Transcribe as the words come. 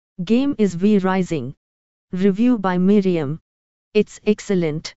Game is V Rising. Review by Miriam. It's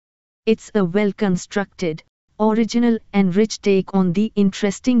excellent. It's a well-constructed, original and rich take on the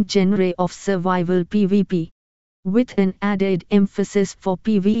interesting genre of survival PvP, with an added emphasis for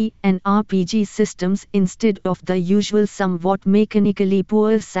PvE and RPG systems instead of the usual somewhat mechanically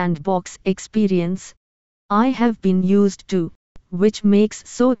poor sandbox experience I have been used to, which makes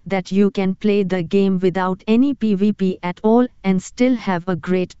so that you can play the game without any PvP at all and still have a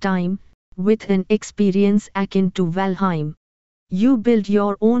great time, with an experience akin to Valheim. You build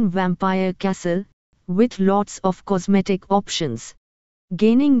your own vampire castle, with lots of cosmetic options,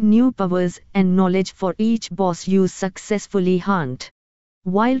 gaining new powers and knowledge for each boss you successfully hunt,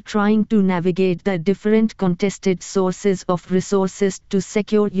 while trying to navigate the different contested sources of resources to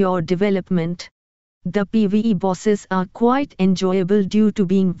secure your development. The PvE bosses are quite enjoyable due to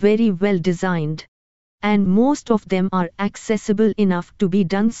being very well designed, and most of them are accessible enough to be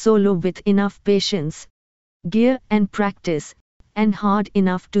done solo with enough patience, gear and practice, and hard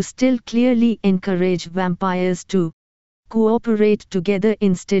enough to still clearly encourage vampires to cooperate together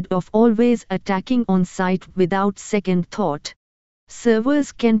instead of always attacking on sight without second thought.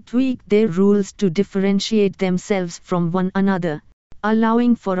 Servers can tweak their rules to differentiate themselves from one another,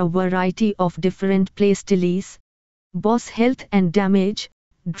 allowing for a variety of different playstyles, boss health and damage,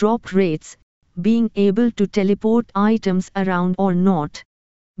 drop rates, being able to teleport items around or not,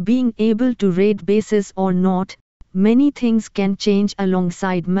 being able to raid bases or not. Many things can change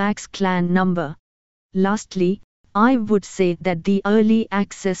alongside max clan number. Lastly, I would say that the early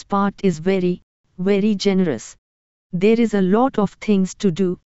access part is very, very generous. There is a lot of things to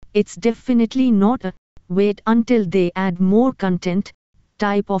do. It's definitely not a wait until they add more content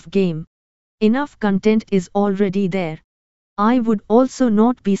type of game. Enough content is already there. I would also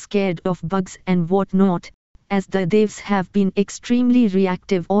not be scared of bugs and whatnot, as the devs have been extremely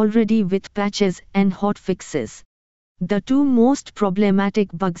reactive already with patches and hotfixes. The two most problematic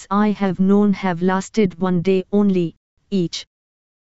bugs I have known have lasted one day only, each.